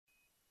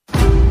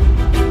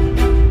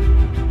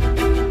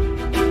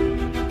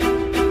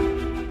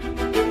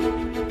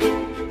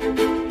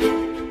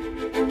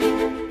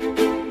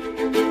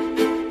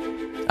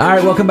All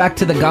right, welcome back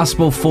to the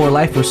Gospel for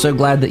Life. We're so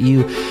glad that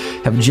you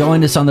have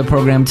joined us on the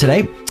program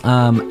today.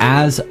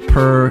 As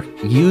per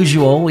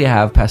usual, we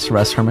have Pastor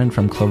Russ Herman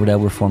from Cloverdale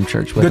Reformed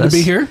Church with us. Good to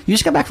be here. You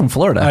just got back from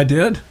Florida. I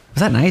did.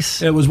 Was that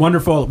nice? It was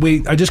wonderful.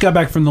 I just got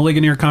back from the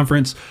Ligonier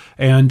Conference,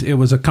 and it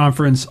was a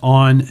conference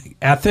on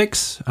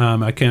ethics.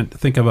 I can't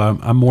think of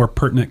a more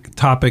pertinent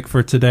topic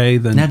for today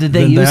than Now, did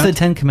they than use that. the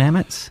Ten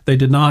Commandments? They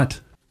did not.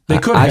 They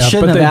could I have,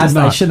 shouldn't but have they asked. did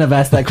not. I shouldn't have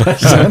asked that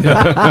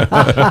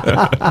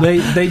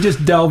question. They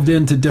just delved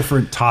into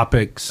different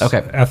topics,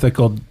 Okay.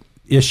 ethical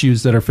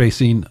issues that are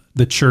facing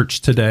the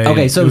church today.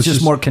 Okay, so It it's was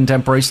just more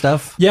contemporary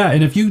stuff? Yeah,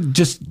 and if you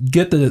just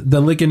get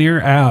the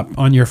Ligonier app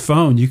on your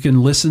phone, you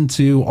can listen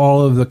to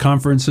all of the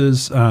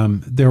conferences.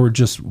 There were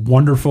just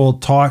wonderful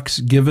talks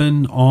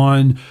given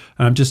on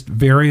just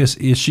various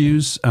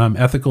issues,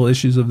 ethical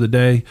issues of the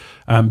day.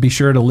 Be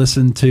sure to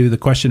listen to the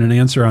question and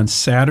answer on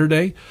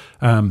Saturday.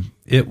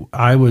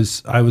 I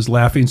was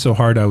laughing so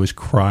hard I was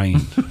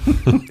crying.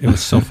 It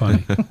was so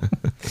funny.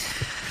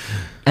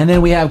 And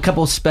then we have a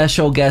couple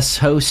special guest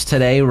hosts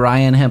today.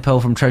 Ryan Hemphill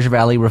from Treasure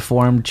Valley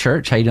Reformed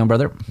Church. How you doing,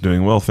 brother?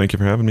 Doing well. Thank you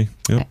for having me.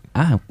 Yep.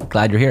 I'm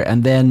glad you're here.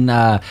 And then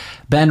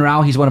Ben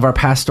Rao, he's one of our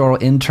pastoral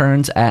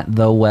interns at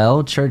The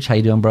Well Church. How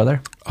you doing,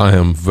 brother? I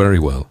am very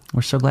well.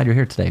 We're so glad you're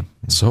here today.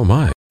 So am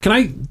I. Can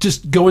I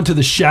just go into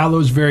the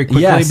shallows very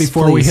quickly Yes,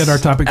 before we please. hit our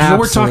topic? So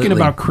we're talking Absolutely.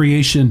 about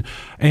creation,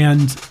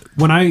 and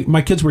when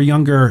my kids were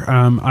younger,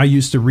 I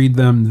used to read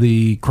them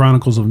the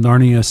Chronicles of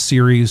Narnia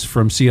series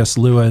from C.S.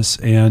 Lewis,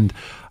 and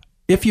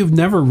if you've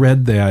never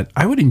read that,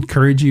 I would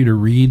encourage you to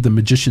read The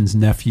Magician's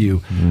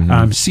Nephew.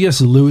 C.S.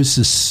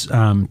 Lewis's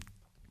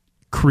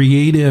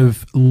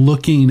creative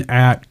looking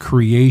at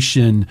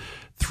creation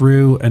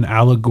through an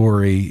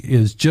allegory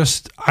is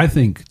just, I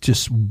think,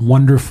 just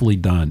wonderfully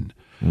done.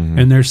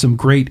 And there's some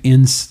great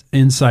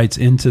insights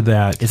into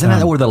that. Isn't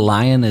that where the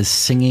lion is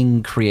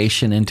singing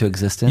creation into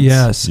existence?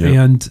 Yes, Yep.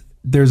 and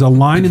there's a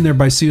line in there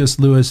by C.S.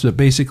 Lewis that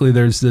basically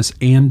there's this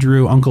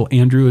Uncle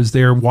Andrew is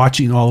there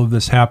watching all of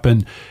this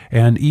happen,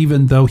 and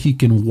even though he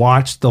can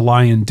watch the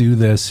lion do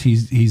this,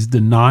 he's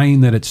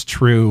denying that it's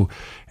true.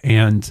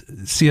 And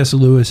C.S.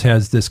 Lewis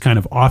has this kind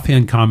of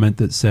offhand comment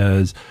that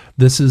says,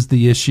 this is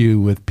the issue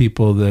with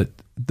people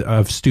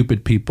of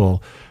stupid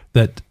people,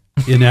 that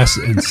in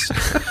essence,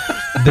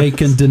 they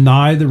can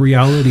deny the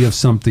reality of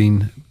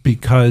something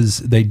because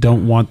they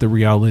don't want the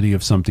reality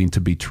of something to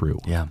be true.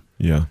 Yeah.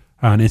 Yeah.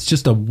 And it's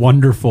just a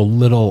wonderful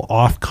little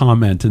off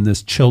comment in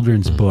this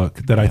children's book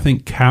that I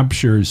think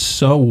captures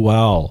so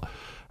well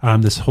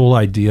this whole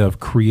idea of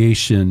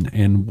creation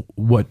and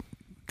what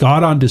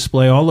God on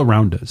display all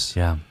around us.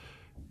 Yeah.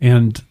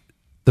 And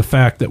the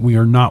fact that we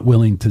are not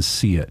willing to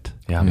see it.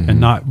 Yeah. And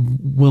not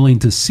willing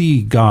to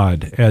see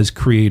God as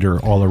creator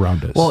all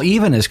around us. Well,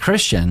 even as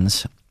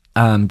Christians,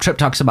 Tripp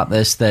talks about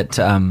this, that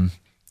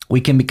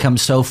we can become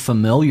so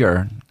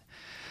familiar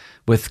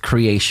with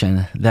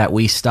creation that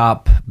we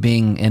stop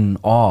being in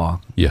awe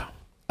Yeah.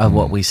 of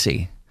what we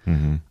see.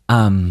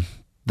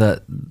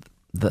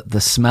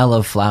 The smell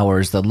of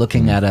flowers, the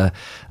looking at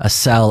a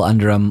cell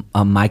under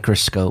a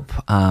microscope,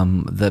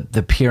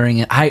 the peering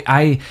in.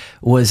 I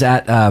was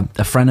at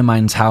a friend of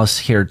mine's house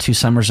here 2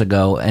 summers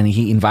ago, and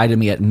he invited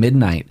me at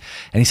midnight,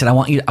 and he said, I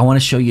want to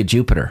show you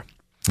Jupiter.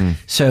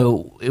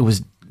 So it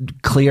was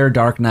clear,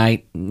 dark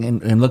night,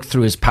 and looked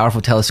through his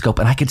powerful telescope,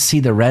 and I could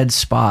see the red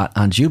spot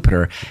on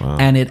Jupiter.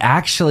 And it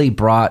actually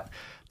brought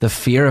the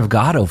fear of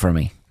God over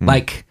me.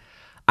 Like,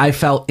 I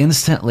felt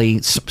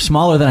instantly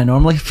smaller than I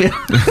normally feel.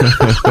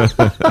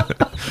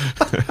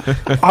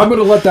 I'm going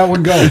to let that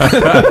one go.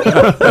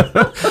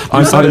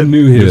 I'm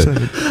new here.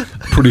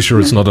 Pretty sure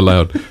it's not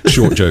allowed.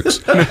 Short jokes.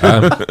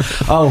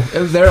 Oh,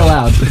 they're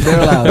allowed.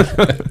 They're allowed.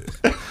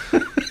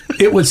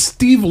 It was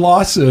Steve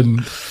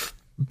Lawson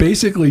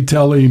basically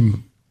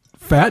telling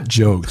fat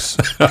jokes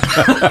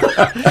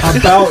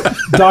about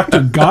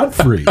Dr.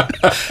 Godfrey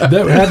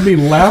that had me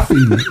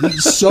laughing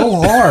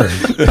so hard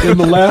in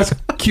the last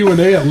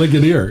Q&A at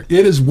Ligonier.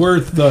 It is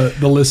worth the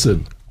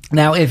listen.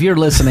 Now, if you're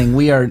listening,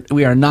 we are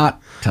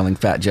not telling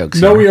fat jokes.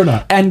 No, here. we are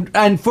not.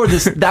 And for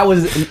this, that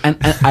was an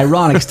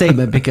ironic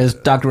statement because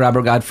Dr.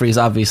 Robert Godfrey is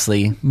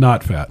obviously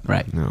Not fat.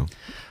 right. No.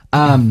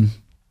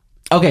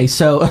 Okay,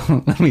 so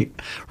let me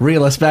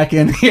reel us back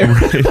in here.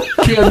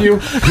 Can you?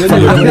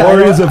 The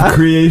glories of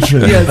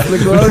creation. Yes,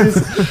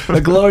 the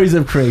glories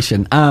of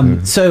creation.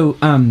 So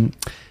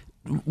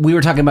we were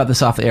talking about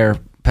this off the air,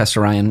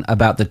 Pastor Ryan,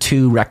 about the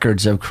 2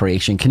 records of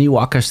creation. Can you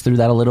walk us through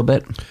that a little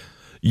bit?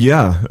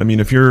 Yeah. I mean,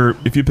 if you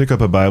pick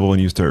up a Bible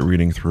and you start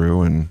reading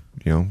through, and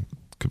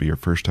could be your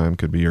first time,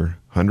 could be your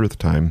 100th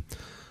time.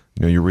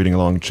 You're reading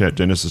along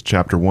Genesis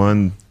chapter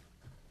 1,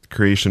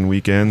 creation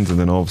weekends, and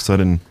then all of a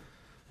sudden,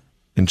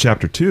 in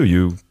chapter 2,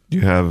 you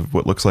have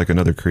what looks like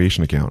another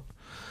creation account.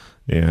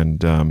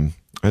 And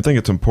I think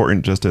it's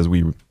important, just as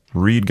we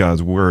read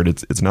God's word,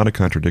 it's not a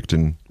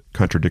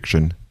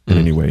contradiction in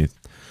any way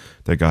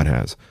that God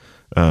has.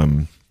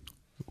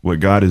 What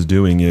God is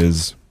doing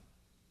is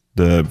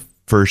the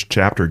first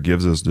chapter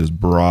gives us this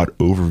broad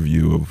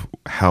overview of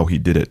how he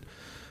did it.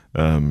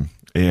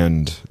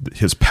 and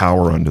his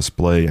power on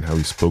display and how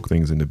he spoke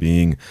things into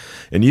being,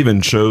 and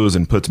even shows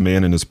and puts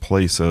man in his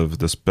place of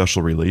the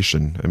special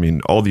relation. I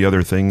mean, all the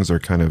other things are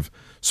kind of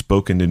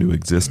spoken into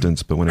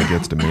existence, but when it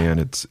gets to man,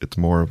 it's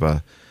more of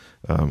a,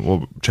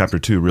 chapter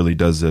 2 really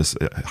does this.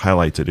 It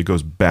highlights it. It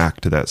goes back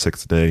to that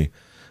sixth day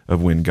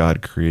of when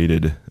God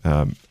created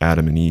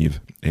Adam and Eve,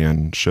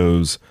 and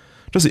shows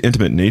just the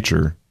intimate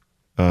nature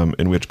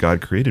in which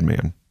God created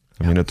man.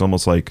 I mean, it's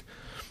almost like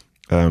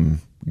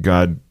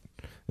God,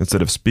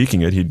 instead of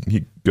speaking it,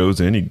 he goes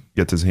in, he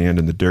gets his hand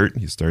in the dirt,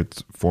 he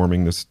starts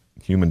forming this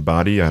human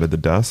body out of the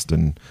dust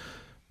and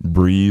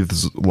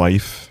breathes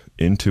life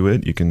into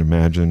it. You can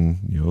imagine,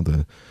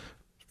 the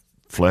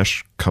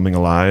flesh coming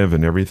alive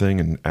and everything,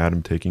 and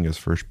Adam taking his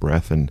first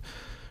breath. And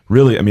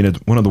really, I mean, it's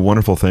one of the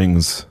wonderful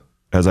things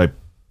as I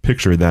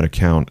picture that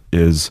account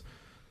is,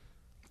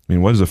 I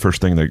mean, what is the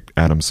first thing that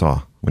Adam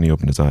saw when he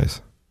opened his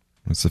eyes?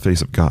 It's the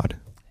face of God.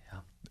 Yeah.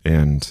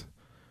 And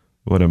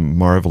what a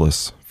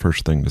marvelous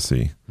first thing to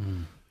see.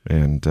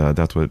 And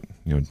that's what,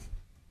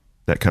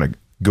 that kind of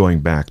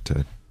going back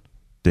to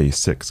day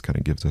 6 kind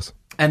of gives us.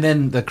 And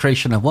then the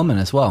creation of woman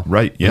as well.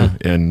 Right, yeah.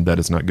 And that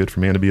it's not good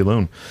for man to be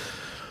alone.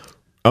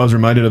 I was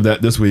reminded of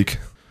that this week.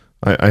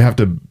 I have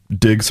to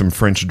dig some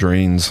French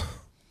drains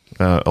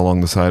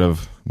along the side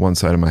of one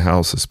side of my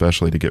house,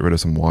 especially to get rid of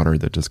some water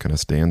that just kind of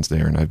stands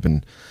there. And I've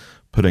been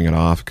putting it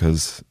off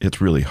because it's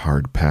really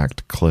hard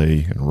packed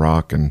clay and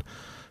rock, and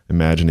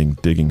imagining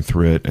digging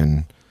through it.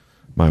 And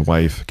my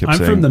wife kept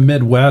saying, I'm from the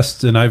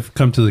Midwest, and I've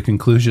come to the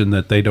conclusion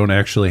that they don't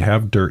actually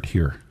have dirt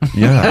here.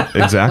 Yeah,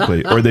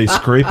 exactly. Or they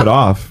scrape it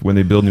off when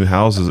they build new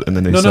houses, and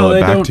then they sell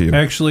it back to you. No, they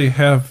don't actually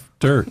have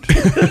dirt.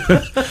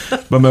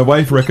 But my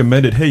wife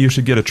recommended, hey, you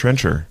should get a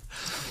trencher.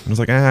 I was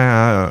like,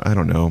 I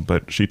don't know.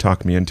 But she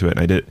talked me into it, and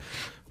I did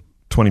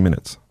 20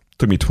 minutes. It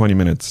took me 20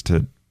 minutes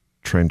to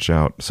trench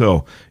out.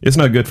 So it's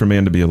not good for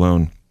man to be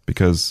alone,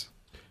 because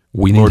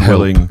we need Lord help.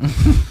 willing,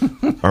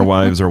 our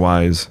wives are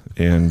wise,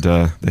 and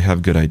they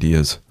have good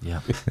ideas.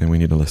 Yeah. And we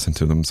need to listen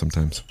to them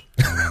sometimes.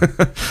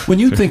 When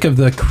you think of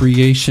the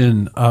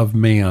creation of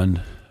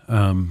man,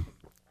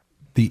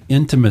 the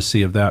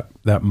intimacy of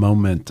that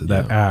moment,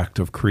 that act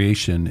of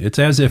creation, it's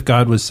as if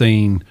God was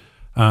saying,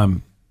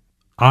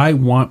 I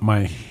want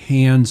my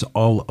hands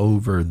all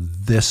over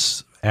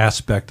this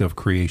aspect of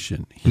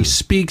creation. He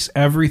speaks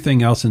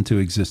everything else into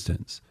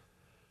existence,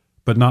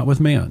 but not with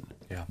man.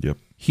 Yeah. Yep.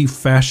 He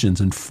fashions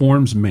and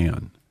forms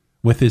man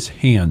with his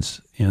hands,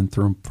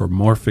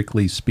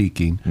 anthropomorphically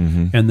speaking,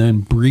 and then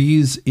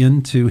breathes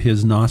into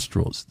his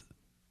nostrils.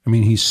 I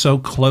mean, he's so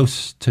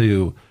close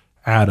to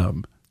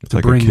Adam It's to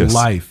like a bring kiss.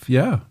 life.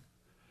 Yeah.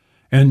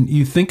 And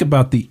you think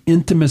about the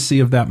intimacy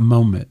of that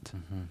moment,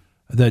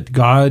 that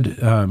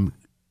God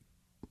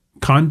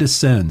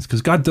condescends,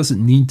 because God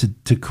doesn't need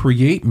to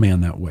create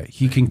man that way.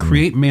 He can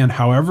create man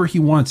however he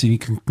wants, and he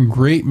can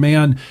create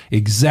man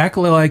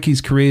exactly like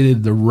he's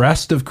created the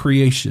rest of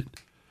creation.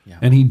 Yeah.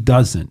 And he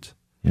doesn't.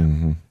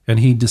 Mm-hmm. And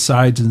he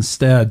decides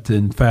instead to,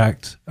 in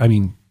fact,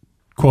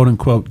 quote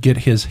unquote, get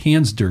his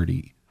hands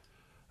dirty,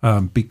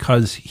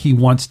 because he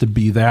wants to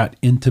be that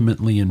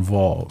intimately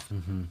involved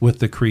with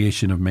the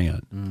creation of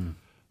man.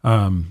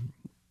 And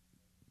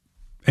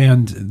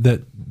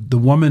that the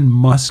woman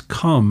must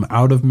come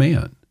out of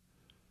man.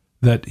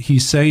 That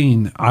he's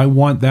saying, I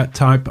want that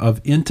type of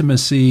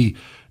intimacy,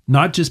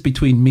 not just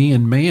between me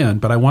and man,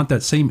 but I want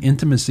that same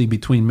intimacy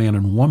between man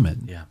and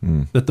woman. Yeah.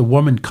 That the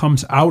woman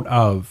comes out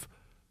of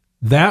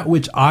that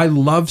which I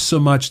love so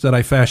much that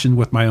I fashioned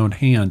with my own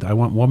hand. I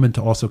want woman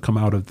to also come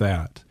out of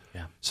that.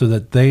 Yeah. So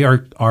that they are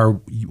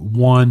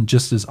one,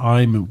 just as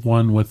I'm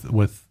one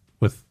with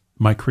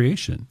my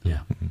creation.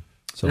 Yeah.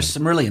 So there's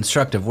some really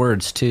instructive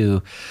words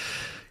too.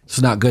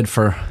 It's not good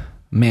for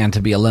man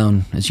to be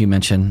alone, as you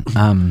mentioned.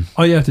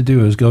 All you have to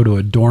do is go to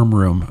a dorm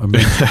room,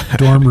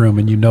 dorm room,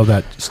 and you know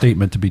that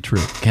statement to be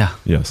true. Yeah.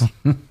 Yes.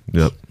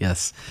 Yep.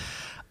 Yes.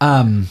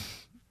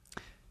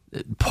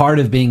 Part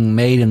of being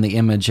made in the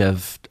image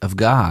of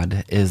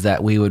God is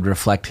that we would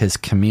reflect his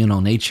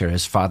communal nature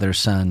as Father,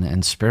 Son,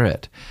 and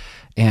Spirit.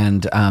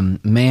 And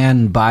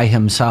man by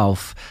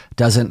himself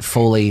doesn't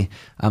fully.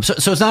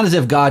 So it's not as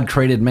if God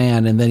created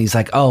man and then he's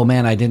like, "Oh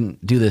man, I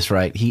didn't do this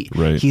right."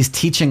 He's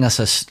teaching us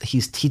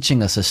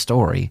a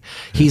story.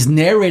 He's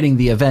narrating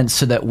the events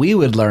so that we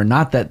would learn,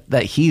 not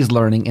that he's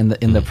learning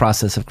in the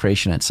process of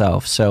creation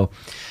itself. So,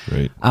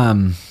 right.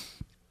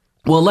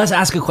 Well, let's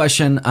ask a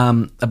question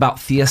about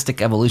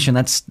theistic evolution.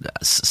 That's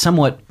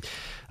somewhat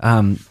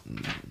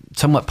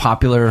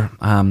popular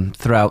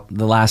throughout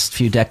the last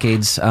few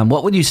decades.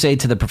 What would you say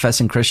to the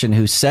professing Christian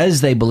who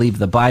says they believe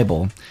the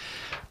Bible,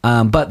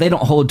 but they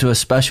don't hold to a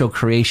special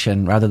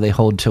creation, rather they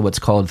hold to what's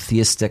called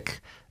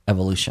theistic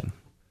evolution?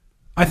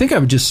 I think I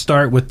would just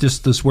start with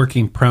just this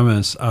working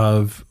premise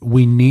of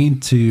we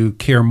need to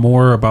care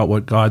more about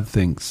what God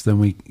thinks than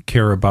we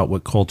care about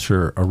what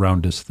culture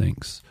around us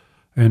thinks.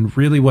 And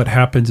really what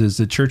happens is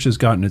the church has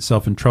gotten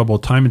itself in trouble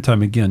time and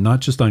time again,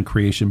 not just on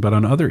creation, but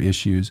on other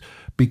issues,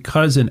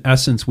 because in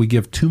essence we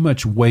give too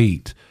much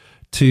weight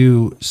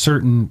to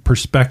certain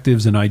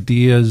perspectives and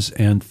ideas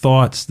and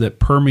thoughts that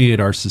permeate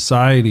our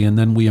society, and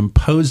then we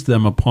impose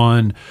them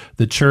upon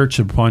the church,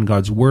 upon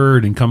God's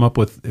word, and come up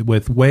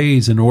with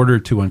ways in order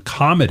to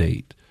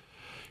accommodate.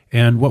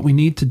 And what we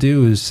need to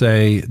do is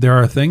say, there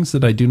are things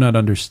that I do not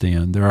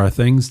understand. There are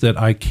things that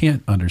I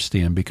can't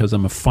understand because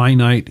I'm a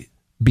finite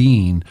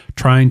being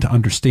trying to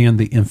understand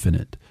the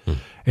infinite.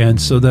 And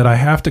so that I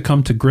have to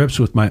come to grips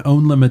with my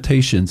own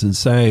limitations and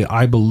say,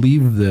 I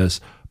believe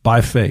this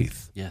by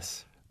faith.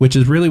 Yes. Which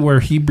is really where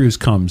Hebrews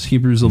comes,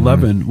 Hebrews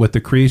 11, with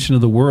the creation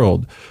of the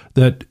world,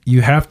 that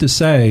you have to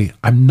say,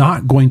 I'm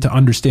not going to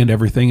understand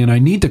everything, and I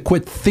need to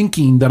quit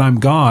thinking that I'm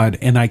God,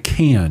 and I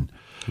can.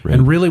 Right.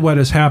 And really what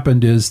has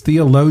happened is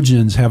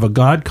theologians have a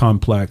God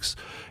complex,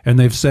 and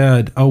they've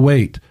said, oh,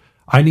 wait,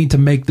 I need to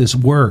make this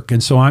work,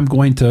 and so I'm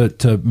going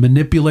to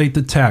manipulate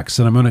the text,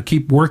 and I'm going to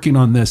keep working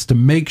on this to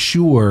make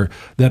sure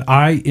that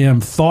I am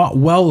thought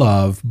well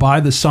of by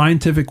the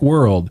scientific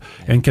world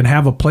and can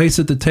have a place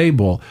at the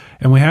table.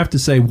 And we have to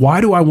say,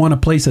 why do I want a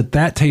place at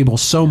that table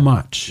so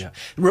much? Yeah.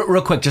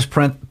 Real quick, just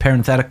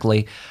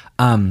parenthetically,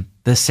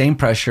 the same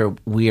pressure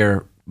we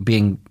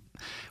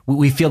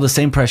feel the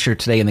same pressure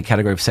today in the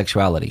category of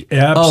sexuality.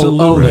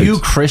 Absolutely. Oh, you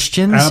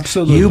Christians?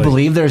 Absolutely. You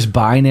believe there's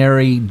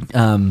binary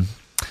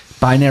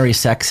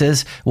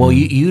sexes? Well,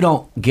 you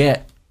don't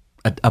get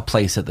a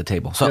place at the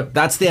table. So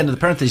that's the end of the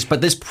parentheses.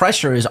 But this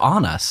pressure is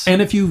on us.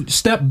 And if you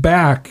step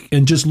back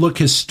and just look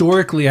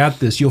historically at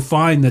this, you'll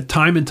find that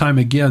time and time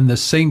again, the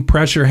same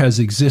pressure has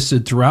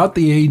existed throughout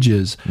the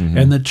ages,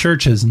 and the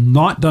church has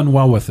not done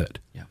well with it.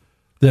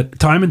 That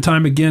time and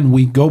time again,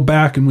 we go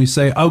back and we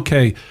say,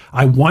 okay,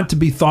 I want to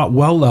be thought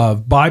well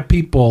of by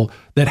people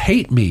that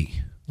hate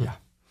me. Yeah.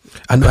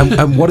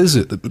 And what is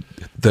it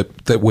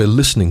that we're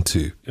listening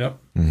to? Yep.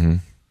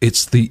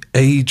 It's the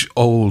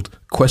age-old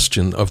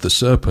question of the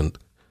serpent.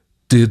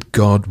 Did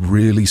God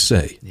really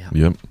say? Yep.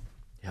 Yep.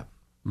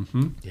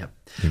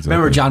 Exactly.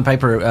 Remember John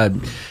Piper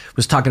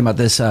was talking about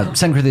this, 2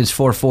 Corinthians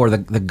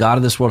 4:4, the God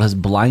of this world has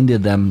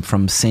blinded them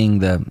from seeing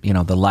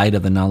the light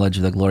of the knowledge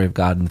of the glory of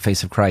God in the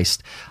face of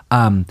Christ.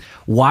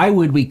 Why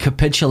would we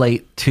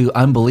capitulate to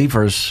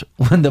unbelievers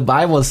when the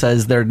Bible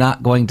says they're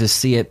not going to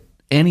see it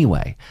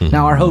anyway?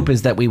 Now our hope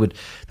is that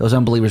those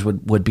unbelievers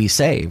would be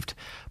saved.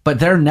 But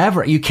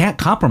you can't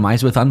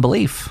compromise with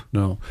unbelief.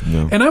 No.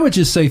 And I would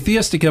just say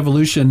theistic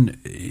evolution,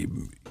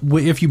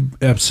 if you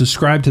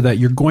subscribe to that,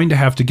 you're going to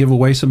have to give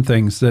away some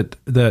things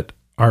that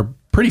are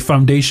pretty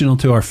foundational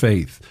to our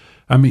faith.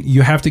 I mean,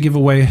 you have to give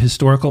away a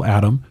historical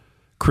Adam,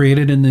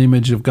 created in the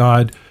image of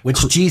God.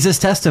 Which Jesus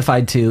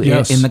testified to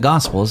in the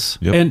Gospels.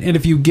 Yep. And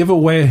if you give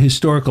away a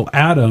historical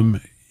Adam,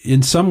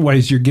 in some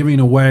ways you're giving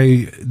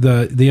away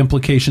the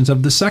implications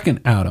of the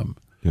second Adam.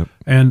 Yep.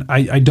 And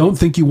I don't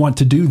think you want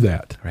to do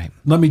that. Right.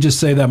 Let me just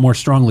say that more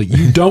strongly.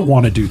 You don't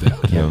want to do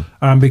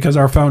that. Because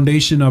our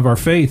foundation of our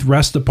faith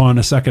rests upon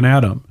a second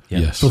Adam,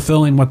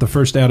 fulfilling what the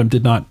first Adam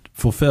did not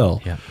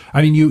fulfill. Yeah.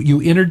 I mean,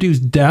 you introduce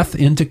death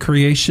into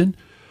creation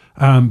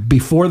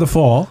before the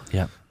fall.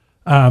 Yeah.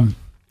 And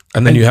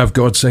then you have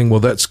God saying, well,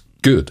 that's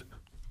good.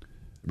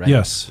 Right.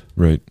 Yes.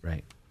 Right.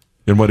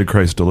 And what did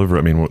Christ deliver?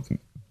 I mean,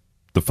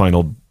 the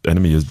final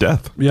enemy is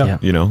death. Yeah.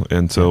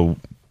 And so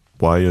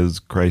why is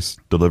Christ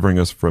delivering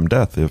us from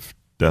death if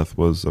death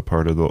was a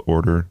part of the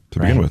order to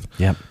begin with?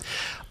 Yep.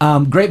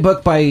 Great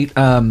book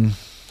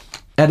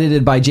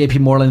edited by J.P.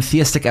 Moreland,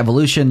 Theistic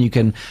Evolution. You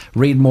can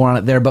read more on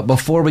it there. But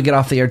before we get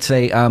off the air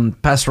today,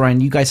 Pastor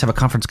Ryan, you guys have a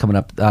conference coming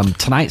up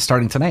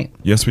starting tonight.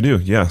 Yes, we do.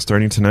 Yeah,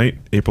 starting tonight,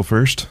 April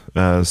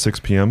 1st, 6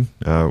 p.m.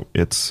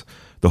 It's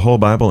the whole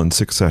Bible in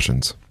 6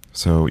 sessions.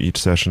 So each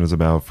session is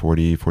about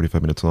 40,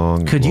 45 minutes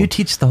long. Could you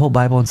teach the whole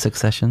Bible in 6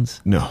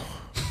 sessions? No.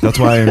 That's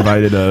why I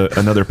invited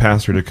another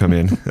pastor to come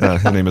in.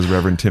 His name is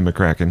Reverend Tim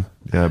McCracken.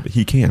 But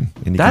he can.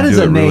 And he that can is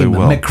do a it name, really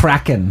well.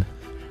 McCracken.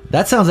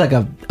 That sounds like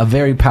a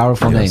very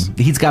powerful name.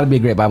 He's got to be a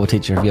great Bible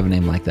teacher if you have a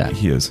name like that.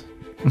 He is.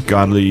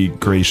 Godly,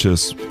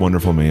 gracious,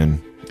 wonderful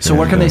man. So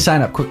where can they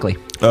sign up quickly?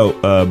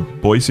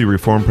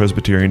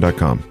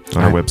 BoiseReformedPresbyterian.com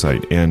on our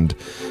website. And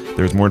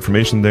there's more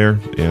information there,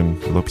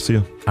 and I'd love to see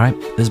you. All right.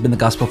 This has been The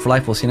Gospel for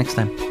Life. We'll see you next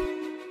time.